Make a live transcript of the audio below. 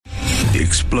The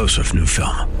explosive new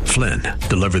film, Flynn,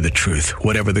 deliver the truth,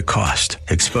 whatever the cost,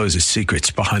 exposes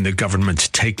secrets behind the government's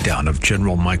takedown of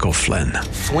General Michael Flynn.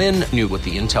 Flynn knew what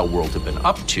the intel world had been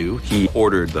up to. He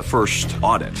ordered the first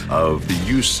audit of the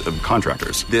use of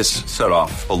contractors. This set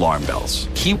off alarm bells.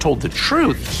 He told the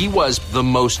truth. He was the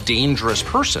most dangerous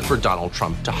person for Donald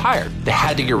Trump to hire. They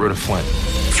had to get rid of Flynn.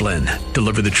 Flynn,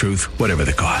 deliver the truth, whatever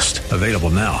the cost. Available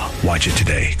now. Watch it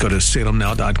today. Go to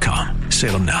salemnow.com.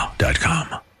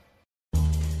 salemnow.com.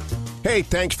 Hey,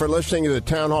 thanks for listening to the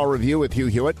Town Hall Review with Hugh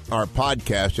Hewitt. Our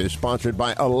podcast is sponsored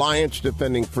by Alliance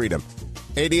Defending Freedom.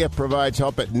 ADF provides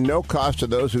help at no cost to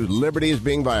those whose liberty is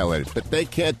being violated, but they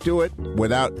can't do it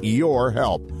without your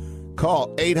help. Call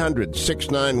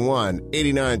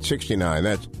 800-691-8969.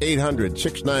 That's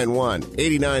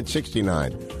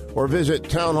 800-691-8969. Or visit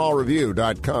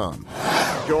townhallreview.com.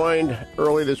 Joined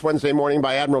early this Wednesday morning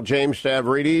by Admiral James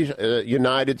Stavridis,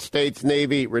 United States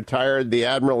Navy retired. The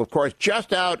Admiral, of course,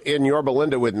 just out in Yorba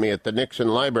Linda with me at the Nixon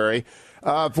Library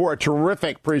for a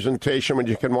terrific presentation, which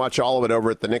you can watch all of it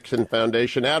over at the Nixon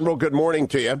Foundation. Admiral, good morning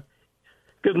to you.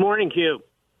 Good morning, Hugh.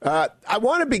 I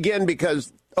want to begin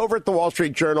because over at the Wall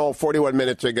Street Journal 41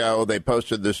 minutes ago, they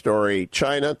posted the story,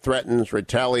 China threatens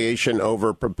retaliation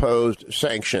over proposed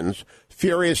sanctions.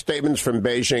 Furious statements from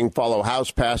Beijing follow House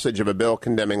passage of a bill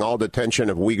condemning all detention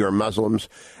of Uyghur Muslims.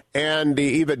 And the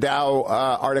Eva Dow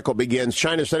article begins,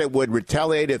 China said it would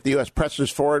retaliate if the U.S. presses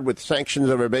forward with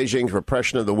sanctions over Beijing's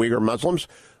repression of the Uyghur Muslims.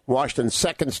 Washington's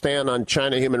second stand on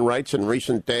China human rights in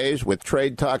recent days, with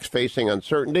trade talks facing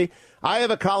uncertainty. I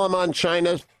have a column on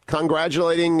China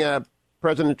congratulating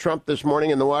President Trump this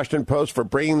morning in the Washington Post for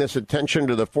bringing this attention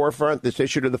to the forefront, this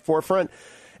issue to the forefront.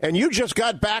 And you just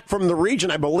got back from the region,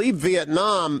 I believe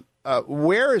Vietnam.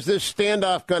 Where is this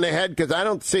standoff going to head? Because I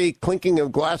don't see clinking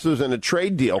of glasses and a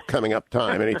trade deal coming up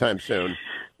anytime soon.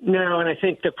 No, and I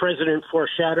think the president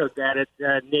foreshadowed that at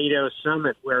the NATO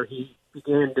summit where he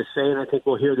began to say, and I think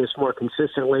we'll hear this more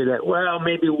consistently, that, well,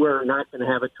 maybe we're not going to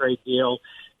have a trade deal,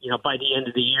 by the end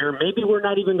of the year. Maybe we're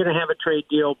not even going to have a trade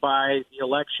deal by the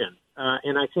election.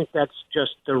 And I think that's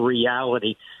just the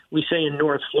reality. We say in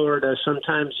North Florida,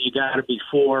 sometimes you got to be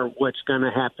for what's going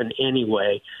to happen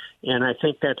anyway. And I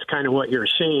think that's kind of what you're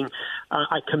seeing.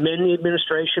 I commend the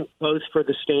administration both for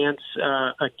the stance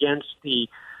against the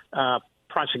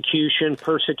persecution,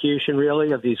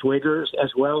 really, of these Uyghurs,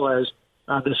 as well as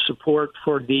the support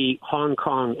for the Hong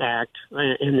Kong Act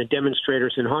and the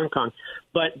demonstrators in Hong Kong.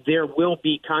 But there will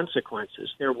be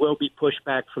consequences. There will be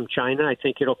pushback from China. I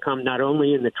think it'll come not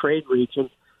only in the trade region,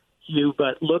 Hugh,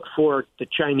 but look for the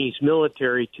Chinese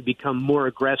military to become more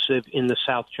aggressive in the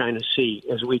South China Sea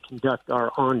as we conduct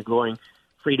our ongoing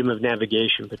freedom of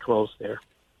navigation patrols there.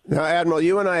 Now, Admiral,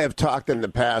 you and I have talked in the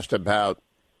past about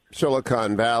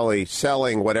Silicon Valley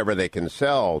selling whatever they can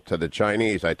sell to the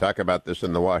Chinese. I talk about this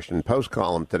in the Washington Post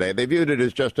column today. They viewed it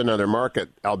as just another market,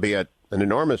 albeit an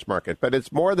enormous market, but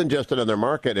it's more than just another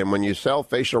market. And when you sell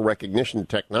facial recognition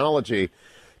technology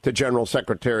to General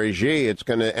Secretary Xi, it's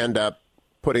going to end up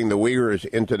putting the Uyghurs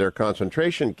into their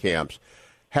concentration camps.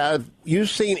 Have you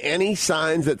seen any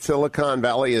signs that Silicon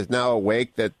Valley is now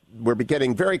awake, that we're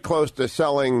getting very close to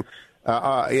selling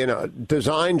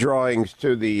design drawings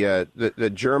to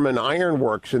the German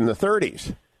ironworks in the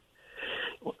 30s?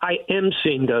 I am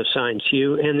seeing those signs,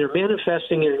 Hugh, and they're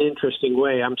manifesting in an interesting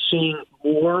way. I'm seeing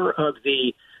more of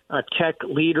the tech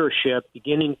leadership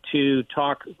beginning to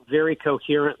talk very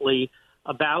coherently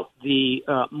about the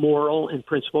moral and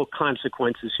principal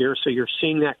consequences here. So you're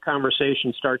seeing that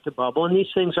conversation start to bubble, and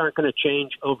these things aren't going to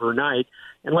change overnight.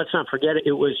 And let's not forget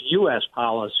it was U.S.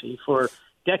 policy for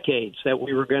decades that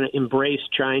we were going to embrace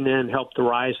China and help the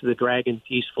rise of the dragon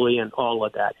peacefully and all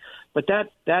of that. But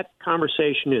that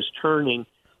conversation is turning.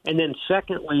 And then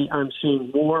secondly, I'm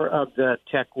seeing more of the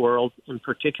tech world, in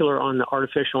particular on the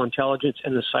artificial intelligence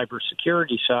and the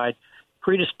cybersecurity side,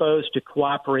 predisposed to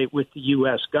cooperate with the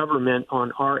U.S. government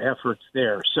on our efforts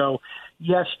there. So,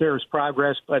 yes, there's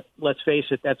progress, but let's face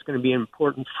it, that's going to be an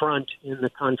important front in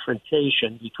the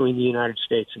confrontation between the United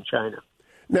States and China.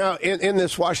 Now, in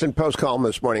this Washington Post column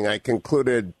this morning, I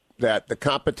concluded that the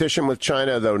competition with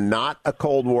China, though not a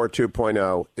Cold War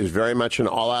 2.0, is very much an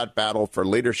all-out battle for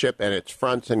leadership, and its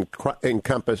fronts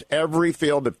encompass every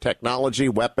field of technology,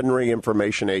 weaponry,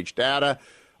 information age data,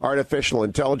 artificial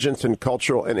intelligence, and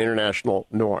cultural and international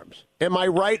norms. Am I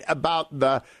right about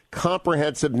the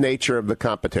comprehensive nature of the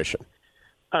competition?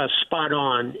 Spot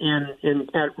on. And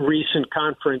at recent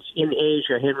conference in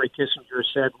Asia, Henry Kissinger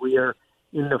said we are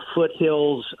in the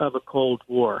foothills of a Cold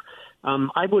War.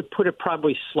 I would put it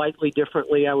probably slightly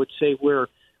differently. I would say we're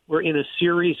in a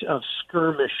series of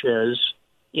skirmishes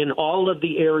in all of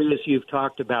the areas you've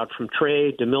talked about, from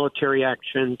trade to military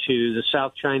action to the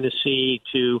South China Sea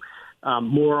to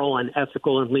moral and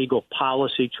ethical and legal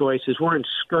policy choices. We're in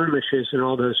skirmishes in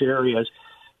all those areas.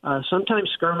 Sometimes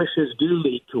skirmishes do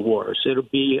lead to wars. It'll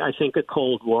be, I think, a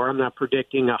Cold War. I'm not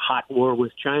predicting a hot war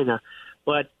with China.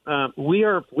 But we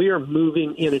are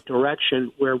moving in a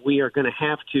direction where we are going to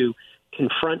have to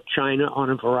confront China on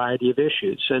a variety of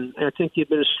issues. And I think the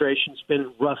administration's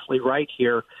been roughly right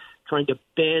here, trying to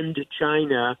bend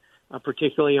China,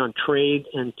 particularly on trade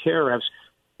and tariffs.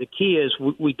 The key is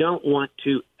we don't want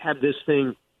to have this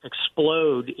thing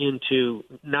explode into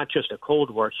not just a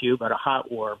Cold War, Hugh, but a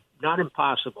hot war. Not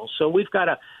impossible. So we've got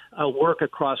to work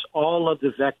across all of the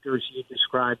vectors you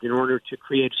described in order to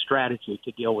create a strategy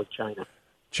to deal with China.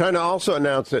 China also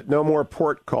announced that no more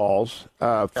port calls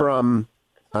from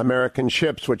American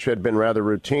ships, which had been rather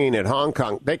routine at Hong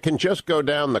Kong. They can just go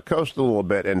down the coast a little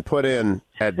bit and put in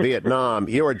at Vietnam.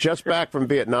 You were just back from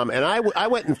Vietnam, and I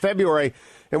went in February,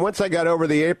 and once I got over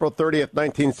the April 30th,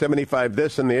 1975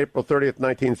 this and the April 30th,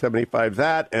 1975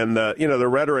 that, and the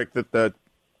rhetoric that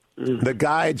the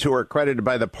guides who are accredited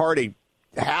by the party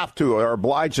have to or are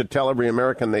obliged to tell every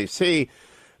American they see.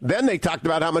 Then they talked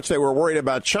about how much they were worried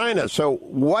about China. So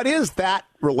what is that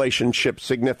relationship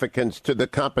significance to the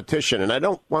competition? And I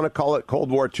don't want to call it Cold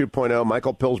War 2.0.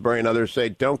 Michael Pillsbury and others say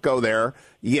don't go there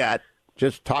yet.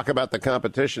 Just talk about the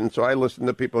competition. So I listen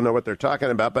to people who know what they're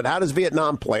talking about. But how does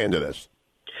Vietnam play into this?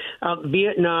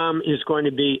 Vietnam is going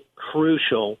to be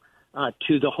crucial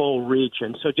to the whole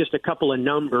region. So just a couple of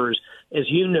numbers. As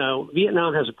you know,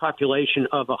 Vietnam has a population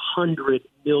of 100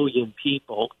 million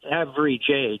people, average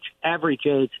age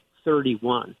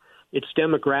 31. Its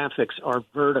demographics are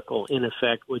vertical, in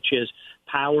effect, which is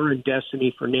power and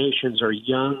destiny for nations are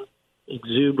young,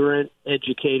 exuberant,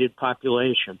 educated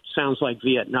population. Sounds like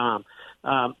Vietnam.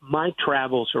 My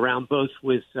travels around both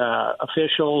with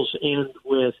officials and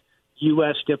with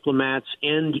U.S. diplomats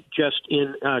and just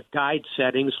in guide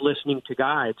settings, listening to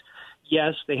guides.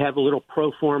 Yes, they have a little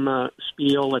pro forma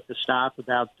spiel at the stop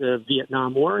about the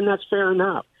Vietnam War, and that's fair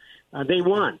enough. They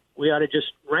won. We ought to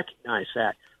just recognize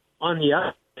that. On the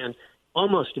other hand,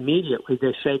 almost immediately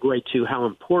they segue to how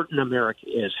important America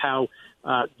is, how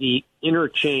the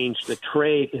interchange, the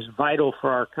trade is vital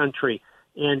for our country,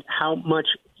 and how much,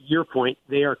 your point,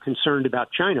 they are concerned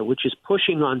about China, which is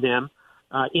pushing on them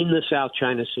in the South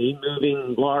China Sea,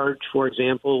 moving large, for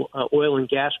example, oil and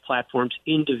gas platforms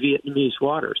into Vietnamese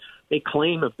waters. They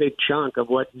claim a big chunk of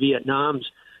what Vietnam's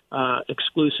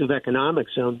exclusive economic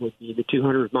zone would be, the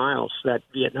 200 miles that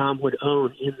Vietnam would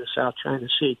own in the South China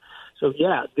Sea. So,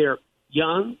 yeah, they're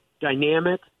young,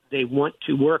 dynamic. They want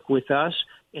to work with us,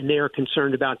 and they are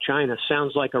concerned about China.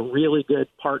 Sounds like a really good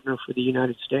partner for the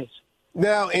United States.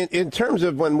 Now, in terms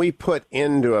of when we put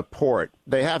into a port,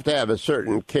 they have to have a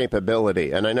certain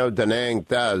capability, and I know Da Nang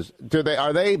does.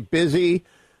 Are they busy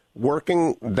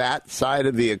working that side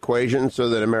of the equation so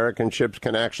that American ships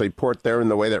can actually port there in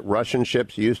the way that Russian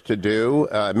ships used to do?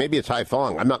 Maybe it's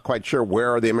Haiphong. I'm not quite sure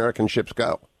where the American ships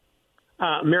go.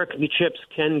 American ships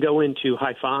can go into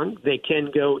Haiphong. They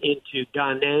can go into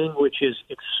Da Nang, which is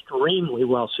extremely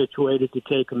well situated to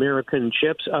take American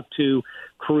ships up to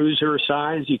cruiser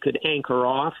size. You could anchor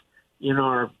off in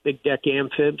our big deck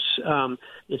amphibs.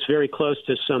 It's very close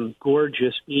to some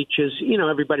gorgeous beaches. You know,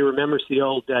 everybody remembers the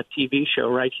old TV show,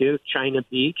 right, Hugh? China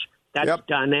Beach. That's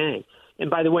Da Nang. And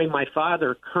by the way, my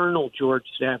father, Colonel George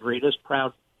Stavridis,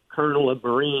 proud Colonel of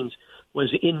Marines,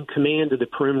 was in command of the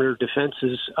perimeter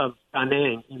defenses of Da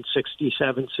Nang in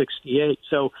 67, 68.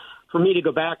 So for me to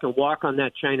go back and walk on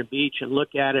that China Beach and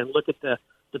look at it and look at the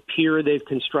pier they've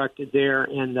constructed there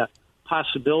and the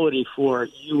possibility for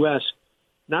U.S.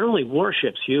 not only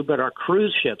warships, Hugh, but our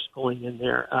cruise ships going in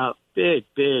there, big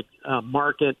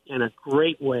market and a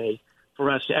great way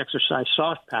for us to exercise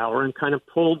soft power and kind of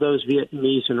pull those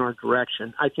Vietnamese in our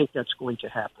direction. I think that's going to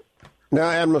happen. Now,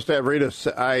 Admiral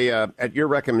Stavridis, I, at your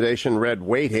recommendation, read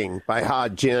Waiting by Ha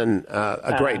Jin,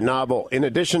 a great novel. In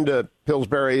addition to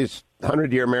Pillsbury's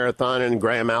 100-Year Marathon and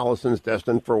Graham Allison's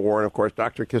Destined for War, and, of course,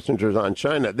 Dr. Kissinger's On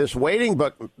China, this Waiting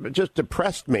book just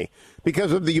depressed me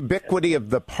because of the ubiquity of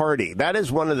the party. That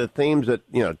is one of the themes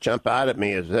that, jump out at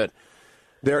me, is that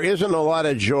there isn't a lot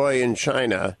of joy in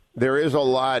China. There is a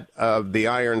lot of the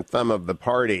iron thumb of the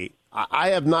party.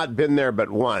 I have not been there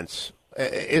but once.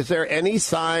 Is there any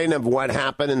sign of what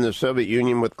happened in the Soviet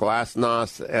Union with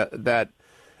Glasnost, that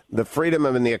the freedom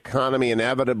of the economy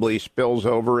inevitably spills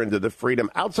over into the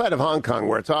freedom outside of Hong Kong,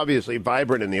 where it's obviously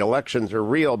vibrant and the elections are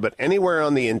real, but anywhere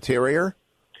on the interior?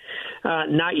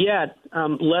 Not yet.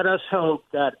 Let us hope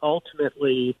that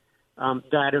ultimately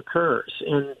that occurs.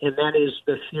 And that is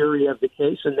the theory of the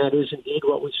case, and that is indeed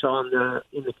what we saw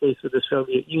in the case of the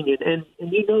Soviet Union. And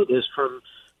you know this from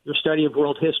your study of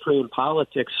world history and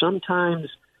politics. Sometimes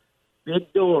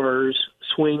big doors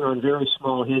swing on very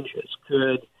small hinges.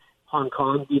 Could Hong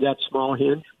Kong be that small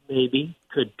hinge? Maybe.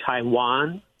 Could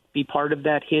Taiwan be part of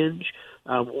that hinge?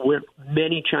 Where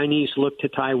many Chinese look to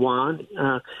Taiwan.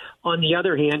 On the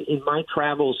other hand, in my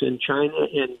travels in China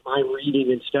and my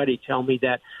reading and study tell me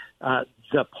that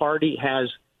the party has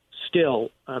still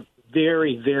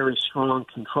very, very strong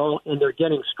control, and they're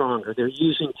getting stronger. They're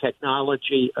using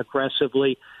technology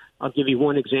aggressively. I'll give you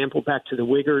one example back to the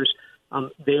Uyghurs.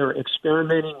 They are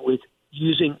experimenting with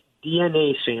using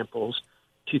DNA samples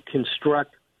to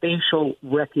construct facial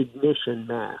recognition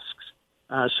masks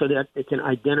so that they can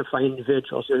identify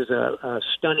individuals. There's a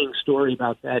stunning story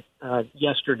about that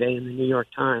yesterday in the New York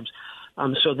Times.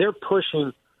 So they're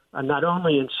pushing not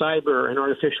only in cyber and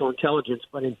artificial intelligence,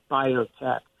 but in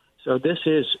biotech. So this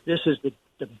is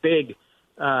the big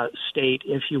state,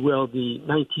 if you will, the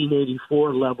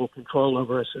 1984 level control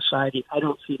over a society. I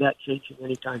don't see that changing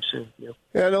anytime soon.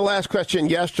 And the last question,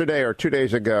 yesterday or 2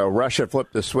 days ago, Russia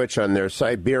flipped the switch on their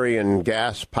Siberian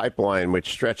gas pipeline, which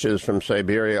stretches from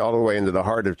Siberia all the way into the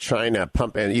heart of China.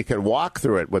 And you can walk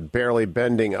through it with barely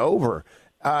bending over.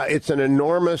 It's an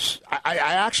enormous. I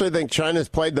actually think China's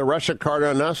played the Russia card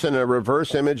on us in a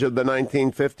reverse image of the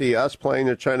 1950 us playing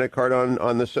the China card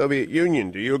on the Soviet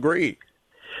Union. Do you agree?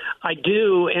 I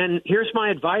do, and here's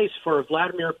my advice for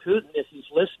Vladimir Putin if he's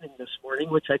listening this morning,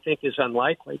 which I think is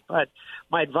unlikely. But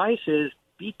my advice is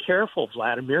be careful,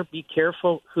 Vladimir. Be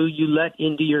careful who you let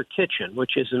into your kitchen,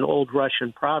 which is an old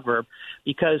Russian proverb,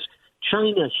 because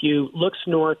China, Hugh, looks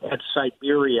north at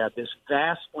Siberia, this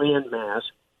vast landmass,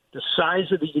 the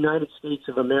size of the United States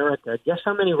of America. Guess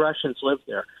how many Russians live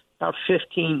there? About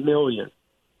 15 million.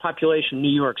 Population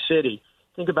New York City.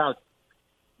 Think about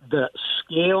the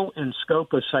scale and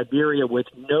scope of Siberia with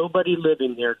nobody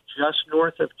living there just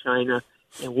north of China.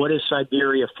 And what is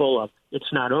Siberia full of?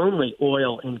 It's not only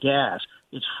oil and gas.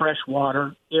 It's fresh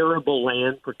water, arable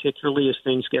land, particularly as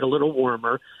things get a little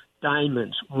warmer,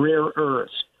 diamonds, rare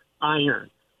earths,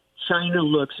 iron. China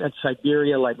looks at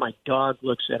Siberia like my dog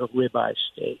looks at a ribeye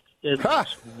steak. It's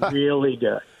really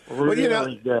good.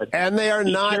 Really good. And they are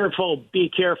Be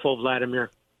careful,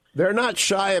 Vladimir. They're not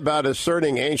shy about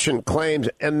asserting ancient claims,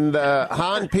 and the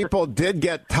Han people did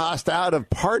get tossed out of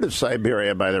part of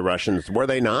Siberia by the Russians, were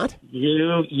they not?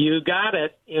 You got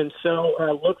it, and so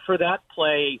look for that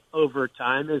play over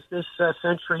time as this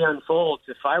century unfolds.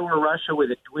 If I were Russia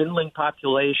with a dwindling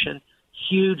population,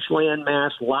 huge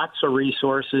landmass, lots of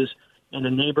resources, and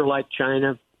a neighbor like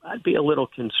China, I'd be a little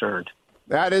concerned.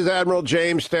 That is Admiral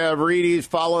James Stavridis.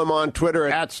 Follow him on Twitter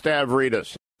at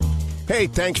Stavridis. Hey,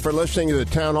 thanks for listening to the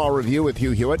Town Hall Review with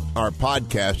Hugh Hewitt. Our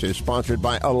podcast is sponsored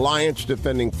by Alliance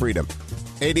Defending Freedom.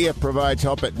 ADF provides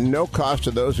help at no cost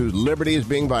to those whose liberty is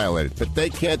being violated, but they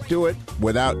can't do it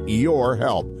without your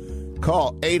help.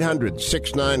 Call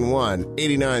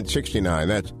 800-691-8969.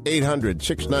 That's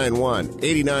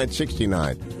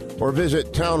 800-691-8969. Or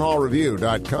visit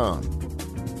townhallreview.com.